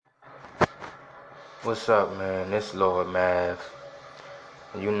What's up, man? This Lord Mav.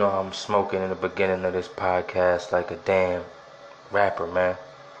 You know I'm smoking in the beginning of this podcast like a damn rapper, man.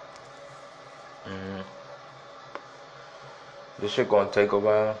 hmm This shit gonna take a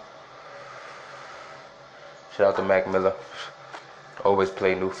while. Shout out to Mac Miller. Always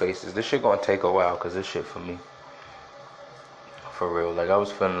play new faces. This shit gonna take a while, cause this shit for me. For real. Like I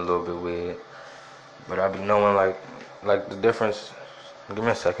was feeling a little bit weird. But I be knowing like the difference. Give me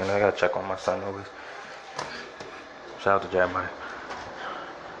a second, I gotta check on my son always. Shout out to Jeremiah.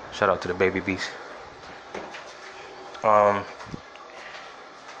 Shout out to the baby beast. Um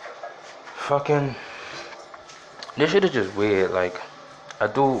fucking this shit is just weird. Like I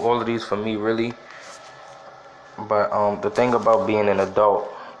do all of these for me really. But the thing about being an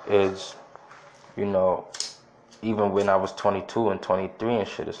adult is, you know, even when I was 22 and 23 and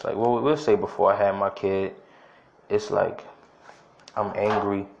shit, it's like, well, we'll say before I had my kid, it's like I'm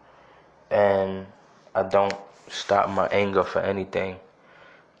angry and I don't stop my anger for anything.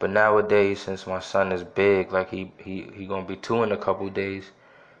 But nowadays, since my son is big, like he gonna be 2 in a couple days,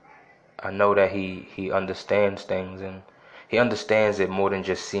 I know that he understands things, and he understands it more than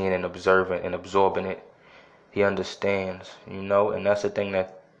just seeing and observing and absorbing it. He understands, and that's the thing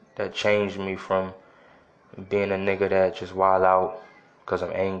that changed me from being a nigga that just wild out because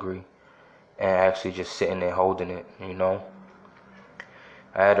I'm angry and actually just sitting there holding it.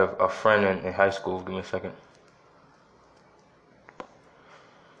 I had a friend in high school. Give me a second.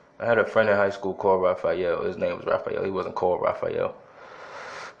 I had a friend in high school called Raphael. His name was Raphael. He wasn't called Raphael.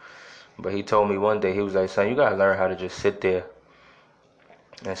 But he told me one day, he was like, son, you gotta learn how to just sit there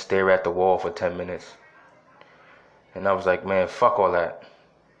and stare at the wall for 10 minutes. And I was like, man, fuck all that.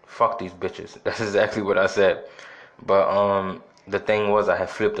 Fuck these bitches. That's exactly what I said. But the thing was, I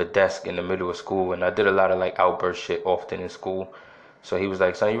had flipped a desk in the middle of school, and I did a lot of like outburst shit often in school. So he was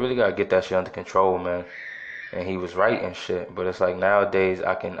like, son, you really gotta get that shit under control, man. And he was right and shit. But it's like nowadays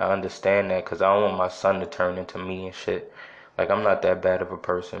I understand that, because I don't want my son to turn into me and shit. Like I'm not that bad of a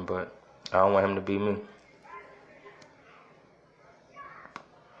person, but I don't want him to be me.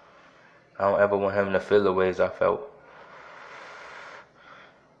 I don't ever want him to feel the ways I felt.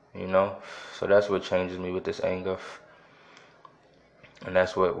 So that's what changes me with this anger. And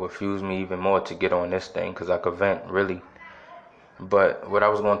that's what fuels me even more to get on this thing, because I could vent, really. But what I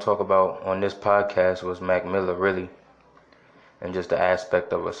was going to talk about on this podcast was Mac Miller, really. And just the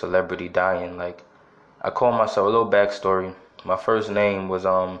aspect of a celebrity dying. Like, I call myself, a little backstory. My first name was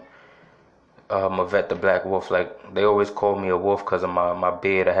Mavette the Black Wolf. Like, they always called me a wolf because of my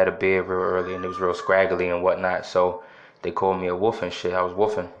beard. I had a beard real early and it was real scraggly and whatnot. So they called me a wolf and shit. I was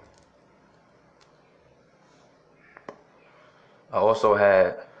wolfing. I also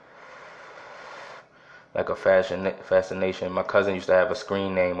had like a fascination. My cousin used to have a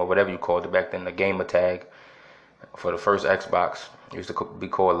screen name, or whatever you called it back then, the gamer tag for the first Xbox. It used to be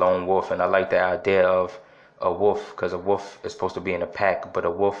called Lone Wolf, and I like the idea of a wolf, because a wolf is supposed to be in a pack, but a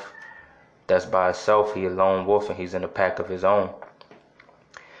wolf that's by itself, he a lone wolf and he's in a pack of his own.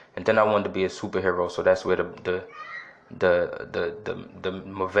 And then I wanted to be a superhero, so that's where the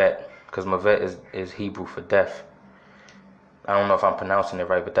Mavet, because Mavet is Hebrew for death. I don't know if I'm pronouncing it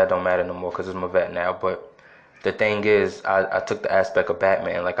right, but that don't matter no more because it's Mavet now. But the thing is, I took the aspect of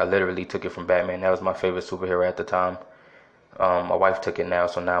Batman. Like, I literally took it from Batman. That was my favorite superhero at the time. My wife took it now,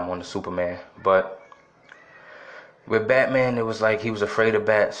 so now I'm on the Superman. But with Batman, it was like he was afraid of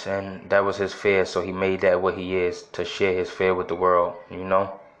bats, and that was his fear, so he made that what he is, to share his fear with the world,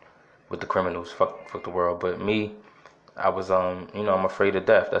 with the criminals. Fuck the world. But me, I was, I'm afraid of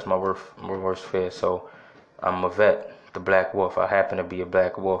death. That's my worst fear. So I'm a vet, the black wolf. I happen to be a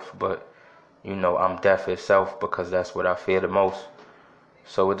black wolf, but I'm death itself, because that's what I fear the most.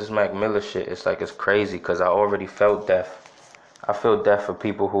 So with this Mac Miller shit, it's like it's crazy, because I already felt death. I feel death for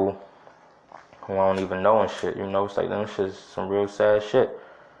people who I don't even know and shit. It's like them shit's some real sad shit.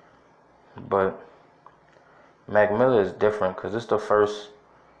 But Mac Miller is different, because it's the first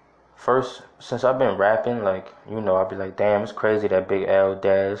since I've been rapping. Like, I'll be like, damn, it's crazy that Big L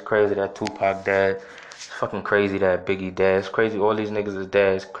dead. It's crazy that Tupac dead. It's fucking crazy that Biggie dead. It's crazy all these niggas is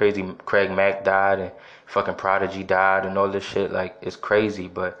dead. It's crazy Craig Mack died and fucking Prodigy died and all this shit. Like, it's crazy.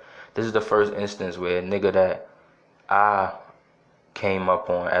 But this is the first instance where a nigga that I came up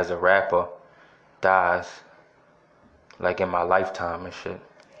on as a rapper dies, like, in my lifetime and shit.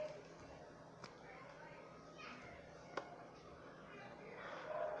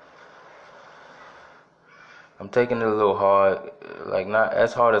 I'm taking it a little hard, like not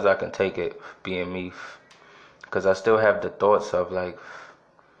as hard as I can take it being me, because I still have the thoughts of like,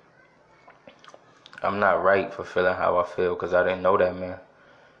 I'm not right for feeling how I feel, because I didn't know that man,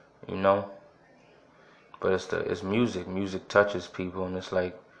 you know. But it's music. Music touches people, and it's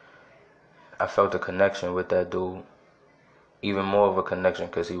like I felt a connection with that dude, even more of a connection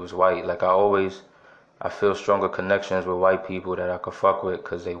because he was white. Like I feel stronger connections with white people that I could fuck with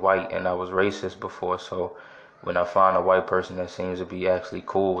because they white, and I was racist before. So when I find a white person that seems to be actually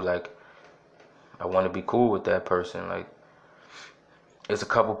cool, like I want to be cool with that person. Like there's a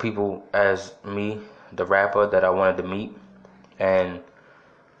couple people as me, the rapper, that I wanted to meet, and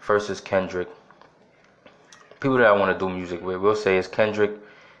first is Kendrick. People that I want to do music with, we'll say, is Kendrick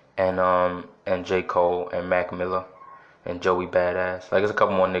and J. Cole and Mac Miller and Joey Badass. Like, there's a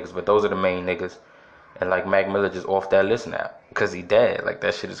couple more niggas, but those are the main niggas. And like Mac Miller just off that list now, cause he dead. Like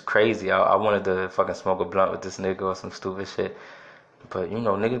that shit is crazy. I wanted to fucking smoke a blunt with this nigga or some stupid shit. But you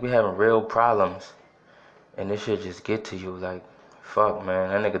know, niggas be having real problems, and this shit just get to you. Like, fuck, man,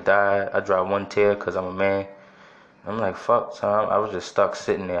 that nigga died. I dropped one tear cause I'm a man. I'm like, fuck, son. I was just stuck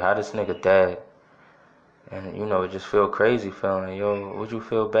sitting there. How this nigga dead? And you know, it just feel crazy feeling like, yo, what you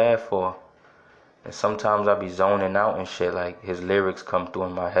feel bad for? And sometimes I be zoning out and shit. Like his lyrics come through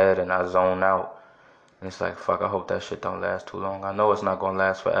in my head, and I zone out. And it's like, fuck, I hope that shit don't last too long. I know it's not gonna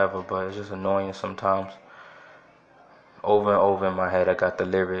last forever, but it's just annoying sometimes. Over and over in my head, I got the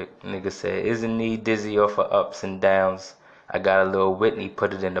lyric. Nigga said, isn't he dizzy off of ups and downs? I got a little Whitney,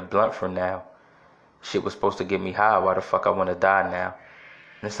 put it in the blunt for now. Shit was supposed to get me high, why the fuck I wanna die now?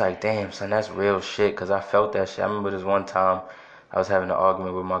 And it's like, damn, son, that's real shit, cause I felt that shit. I remember this one time, I was having an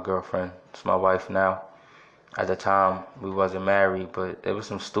argument with my girlfriend. It's my wife now. At the time, we wasn't married, but it was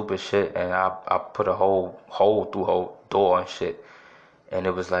some stupid shit, and I put a whole hole through her door and shit. And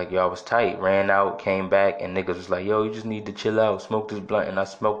it was like, yo, I was tight, ran out, came back, and niggas was like, yo, you just need to chill out, smoke this blunt. And I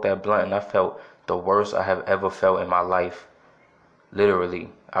smoked that blunt, and I felt the worst I have ever felt in my life. Literally,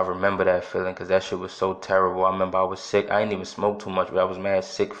 I remember that feeling, because that shit was so terrible. I remember I was sick. I didn't even smoke too much, but I was mad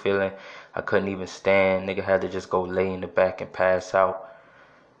sick feeling. I couldn't even stand. Nigga had to just go lay in the back and pass out.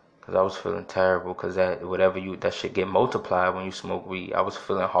 Cause I was feeling terrible, cause that shit get multiplied when you smoke weed. I was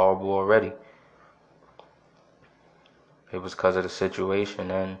feeling horrible already. It was cause of the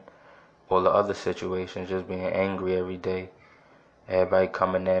situation and all the other situations, just being angry every day. Everybody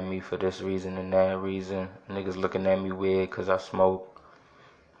coming at me for this reason and that reason. Niggas looking at me weird cause I smoke.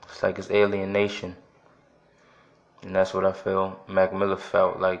 It's like it's alienation. And that's what I feel Mac Miller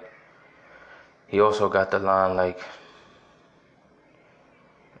felt like. He also got the line like,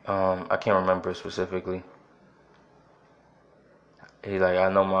 I can't remember it specifically. He like, I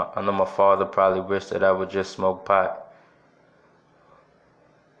know my father probably wished that I would just smoke pot.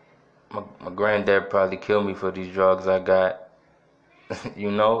 My granddad probably killed me for these drugs I got.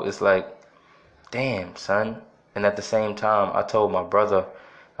 You know, it's like, damn, son. And at the same time, I told my brother,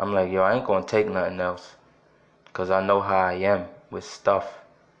 I'm like, yo, I ain't gonna take nothing else. Cause I know how I am with stuff.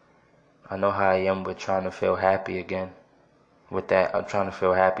 I know how I am with trying to feel happy again. With that, I'm trying to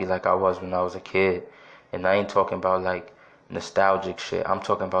feel happy like I was when I was a kid. And I ain't talking about like nostalgic shit. I'm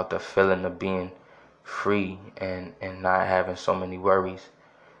talking about the feeling of being free and not having so many worries.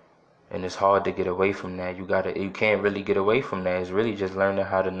 And it's hard to get away from that. You can't really get away from that. It's really just learning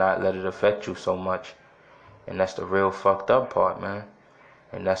how to not let it affect you so much. And that's the real fucked up part, man.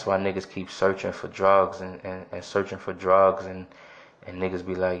 And that's why niggas keep searching for drugs and searching for drugs and niggas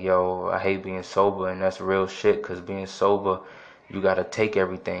be like, yo, I hate being sober, and that's real shit, cause being sober, you gotta take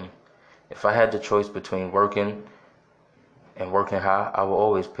everything. If I had the choice between working and working high, I would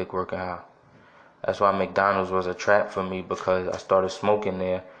always pick working high. That's why McDonald's was a trap for me, because I started smoking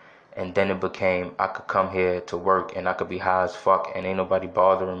there, and then it became I could come here to work and I could be high as fuck and ain't nobody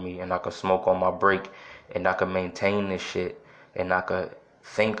bothering me, and I could smoke on my break and I could maintain this shit and I could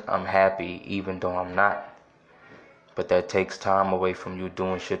think I'm happy even though I'm not. But that takes time away from you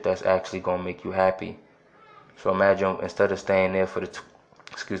doing shit that's actually gonna make you happy. So imagine instead of staying there for the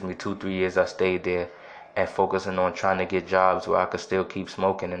 2-3 years I stayed there and focusing on trying to get jobs where I could still keep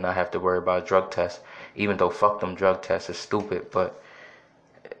smoking and not have to worry about drug tests. Even though fuck them drug tests is stupid, but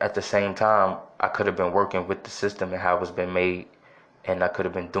at the same time, I could have been working with the system and how it's been made, and I could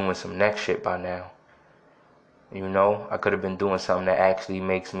have been doing some next shit by now. You know, I could have been doing something that actually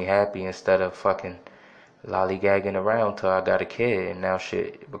makes me happy instead of fucking lollygagging around till I got a kid, and now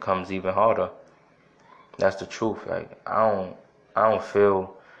shit becomes even harder. That's the truth. Like I don't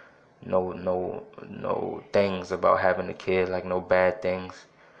feel no things about having a kid, like no bad things.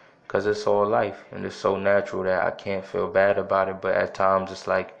 Cause it's all life and it's so natural that I can't feel bad about it. But at times it's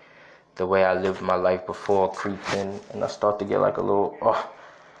like the way I lived my life before creeps in, and I start to get like a little, I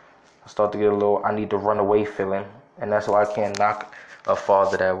need to run away feeling. And that's why I can't knock a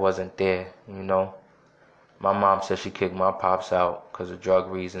father that wasn't there, you know. My mom said she kicked my pops out because of drug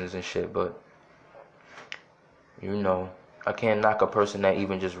reasons and shit, but You know, I can't knock a person that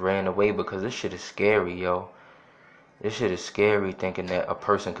even just ran away because this shit is scary, yo. This shit is scary thinking that a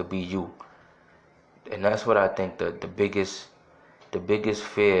person could be you. And that's what I think the biggest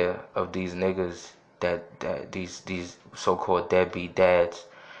fear of these niggas that these so-called deadbeat dads.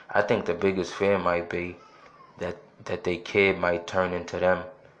 I think the biggest fear might be that they kid might turn into them,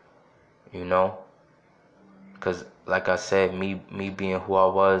 you know? Cause like I said, me being who I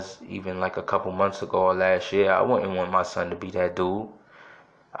was even like a couple months ago or last year, I wouldn't want my son to be that dude.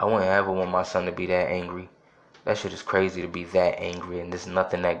 I wouldn't ever want my son to be that angry. That shit is crazy to be that angry and there's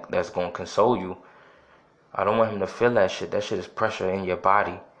nothing that's gonna console you. I don't want him to feel that shit. That shit is pressure in your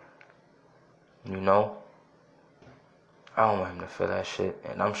body. You know? I don't want him to feel that shit.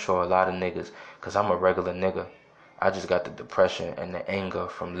 And I'm sure a lot of niggas, cause I'm a regular nigga. I just got the depression and the anger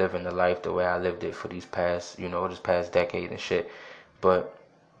from living the life the way I lived it for this past decade and shit. But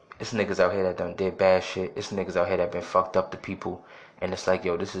it's niggas out here that done did bad shit. It's niggas out here that been fucked up to people. And it's like,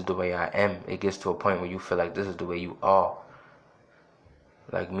 yo, this is the way I am. It gets to a point where you feel like this is the way you are.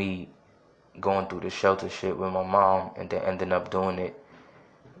 Like me going through the shelter shit with my mom and then ending up doing it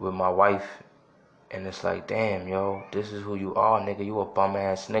with my wife. And it's like, damn, yo, this is who you are, nigga. You a bum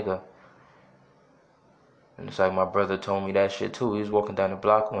ass nigga. And it's like my brother told me that shit too. He was walking down the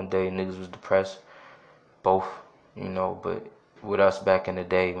block one day, niggas was depressed. Both, you know, but with us back in the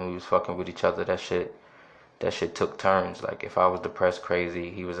day when we was fucking with each other, that shit took turns. Like if I was depressed crazy,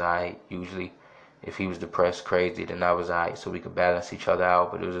 he was alright usually. If he was depressed crazy, then I was alright, so we could balance each other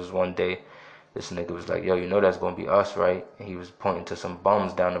out. But it was just one day, this nigga was like, yo, you know that's gonna be us, right? And he was pointing to some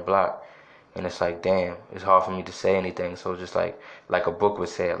bums down the block. And it's like, damn, it's hard for me to say anything. So just like a book would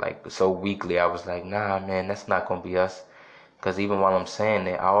say, like so weakly, I was like, nah, man, that's not gonna be us. Cause even while I'm saying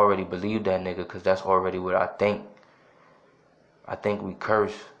that, I already believe that nigga, cause that's already what I think. I think we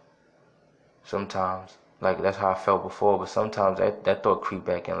curse sometimes. Like that's how I felt before, but sometimes that thought creep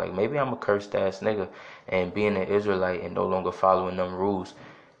back in. Like maybe I'm a cursed ass nigga, and being an Israelite and no longer following them rules,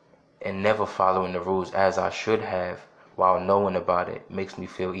 and never following the rules as I should have, while knowing about it, makes me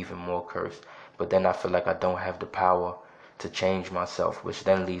feel even more cursed. But then I feel like I don't have the power to change myself, which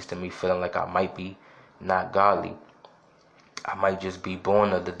then leads to me feeling like I might be not godly. I might just be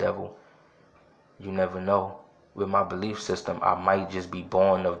born of the devil. You never know. With my belief system, I might just be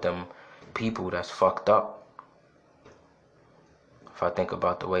born of them people that's fucked up. If I think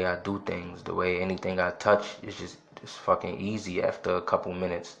about the way I do things, the way anything I touch is just fucking easy after a couple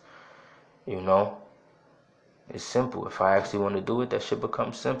minutes. You know? It's simple. If I actually want to do it, that shit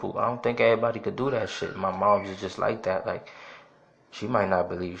becomes simple. I don't think everybody could do that shit. My mom's is just like that. Like, she might not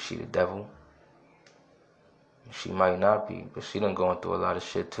believe she the devil. She might not be, but she done going through a lot of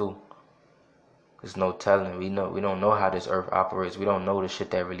shit too. There's no telling. We don't know how this earth operates. We don't know the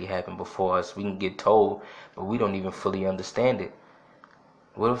shit that really happened before us. We can get told, but we don't even fully understand it.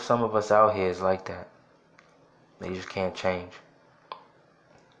 What if some of us out here is like that? They just can't change.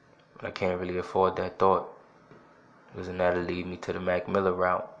 But I can't really afford that thought. Because then that'll lead me to the Mac Miller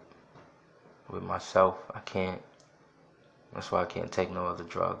route. With myself, I can't. That's why I can't take no other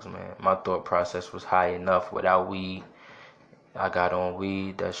drugs, man. My thought process was high enough without weed. I got on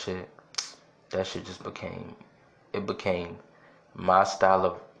weed, that shit just became my style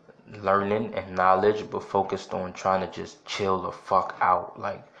of learning and knowledge, but focused on trying to just chill the fuck out.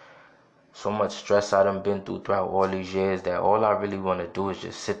 Like, so much stress I done been throughout all these years that all I really want to do is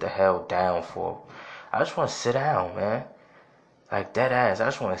just sit the hell down for. I just want to sit down, man. Like, dead ass, I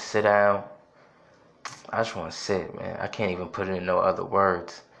just want to sit down. I just want to sit, man. I can't even put it in no other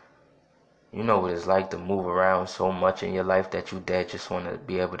words. You know what it's like to move around so much in your life that you dead just want to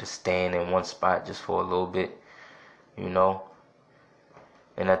be able to stand in one spot just for a little bit, you know?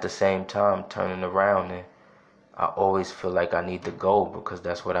 And at the same time, turning around, and I always feel like I need to go because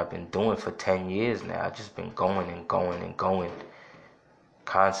that's what I've been doing for 10 years now. I've just been going and going and going.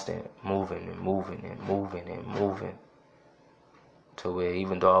 Constant, moving and moving and moving and moving. To where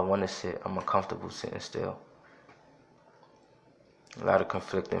even though I want to sit, I'm uncomfortable sitting still. A lot of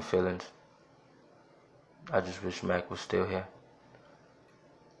conflicting feelings. I just wish Mac was still here.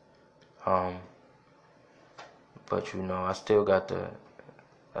 But you know, I still got the,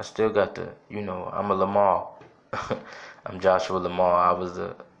 you know, I'm a Lamar. I'm Joshua Lamar.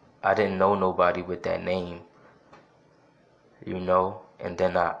 I didn't know nobody with that name, you know, and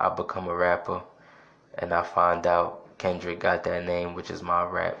then I become a rapper, and I find out Kendrick got that name, which is my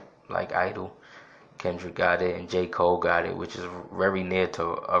rap, like, idol. Kendrick got it, and J. Cole got it, which is very near to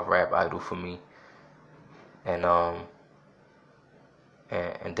a rap idol for me. And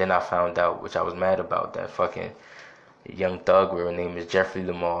and then I found out, which I was mad about, that fucking Young Thug real name is Jeffrey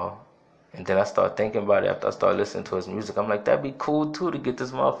Lamar. And then I started thinking about it after I started listening to his music. I'm like, that'd be cool too to get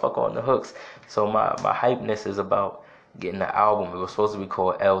this motherfucker on the hooks. So my hypeness is about getting the album. It was supposed to be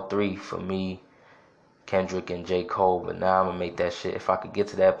called L3 for me, Kendrick, and J. Cole. But now I'm gonna make that shit. If I could get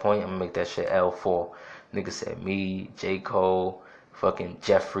to that point, I'm gonna make that shit L4. Nigga said me, J. Cole, fucking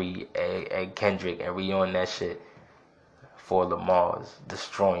Jeffrey, and Kendrick, and we on that shit for Lamar's,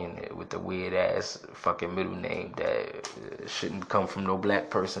 destroying it with the weird ass fucking middle name that shouldn't come from no black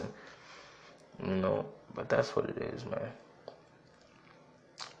person. You know, but that's what it is, man.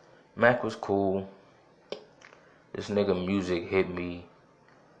 Mac was cool. This nigga music hit me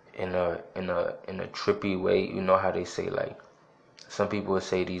in a trippy way. You know how they say, like, some people would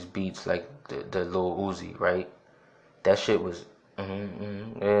say these beats like the Lil Uzi, right? That shit was yeah,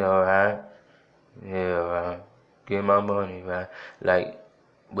 alright. Yeah, alright. Get my money, right? Like,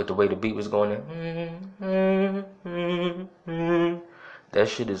 with the way the beat was going in, that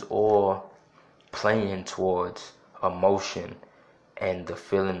shit is all playing towards emotion and the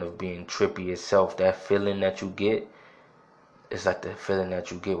feeling of being trippy itself. That feeling that you get is like the feeling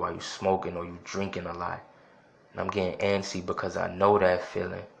that you get while you smoking or you drinking a lot. And I'm getting antsy because I know that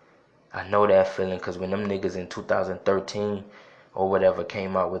feeling. I know that feeling because when them niggas in 2013 or whatever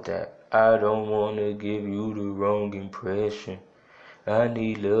came out with that, I don't want to give you the wrong impression. I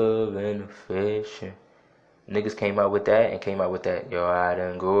need love and affection. Niggas came out with that and came out with that. Yo, I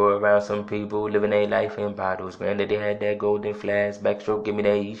done go around some people living their life in bottles. Granted, they had that golden flash, backstroke, give me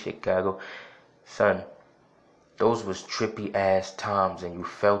that East Chicago. Son, those was trippy ass times and you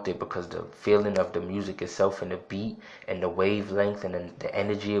felt it because the feeling of the music itself and the beat and the wavelength and the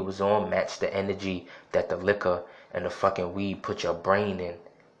energy it was on matched the energy that the liquor and the fucking weed put your brain in.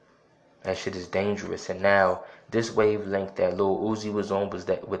 That shit is dangerous. And now this wavelength that Lil Uzi was on was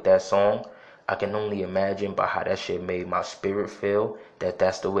that with that song. I can only imagine by how that shit made my spirit feel that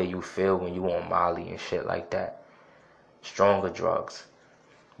that's the way you feel when you on Molly and shit like that. Stronger drugs.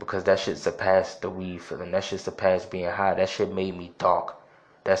 Because that shit surpassed the weed feeling. That shit surpassed being high. That shit made me dark.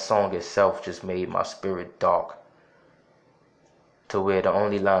 That song itself just made my spirit dark. To where the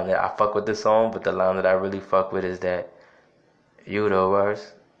only line that I fuck with the song, but the line that I really fuck with is that you the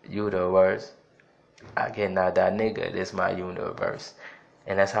worst, you the worst. I cannot that nigga, this my universe.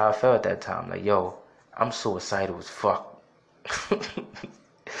 And that's how I felt at that time. Like, yo, I'm suicidal as fuck.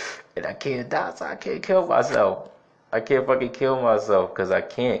 And I can't die, so I can't kill myself. I can't fucking kill myself because I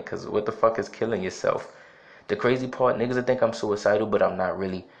can't. Because what the fuck is killing yourself? The crazy part, niggas will think I'm suicidal, but I'm not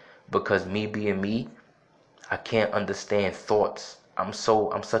really. Because me being me, I can't understand thoughts. I'm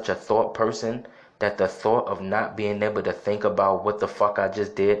such a thought person that the thought of not being able to think about what the fuck I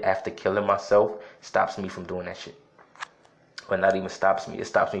just did after killing myself stops me from doing that shit. Or not even stops me. It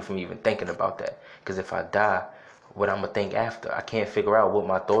stops me from even thinking about that. Because if I die, what I'm going to think after? I can't figure out what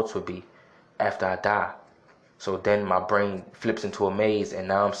my thoughts would be after I die. So then my brain flips into a maze and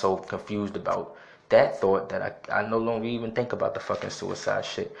now I'm so confused about that thought that I no longer even think about the fucking suicide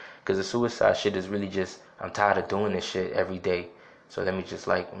shit. Because the suicide shit is really just, I'm tired of doing this shit every day. So let me just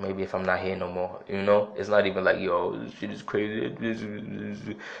like, maybe if I'm not here no more, you know? It's not even like, yo, this shit is crazy.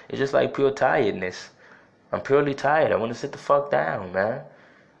 It's just like pure tiredness. I'm purely tired. I want to sit the fuck down, man.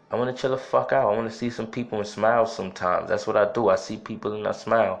 I want to chill the fuck out. I want to see some people and smile sometimes. That's what I do. I see people and I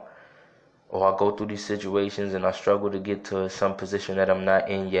smile. Or I go through these situations and I struggle to get to some position that I'm not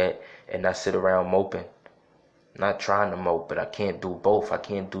in yet and I sit around moping. Not trying to mope, but I can't do both. I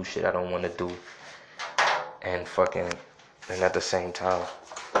can't do shit I don't want to do and at the same time.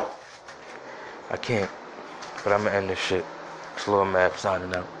 I can't. But I'm gonna end this shit. It's Lil Map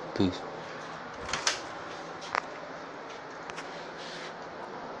signing out. Peace.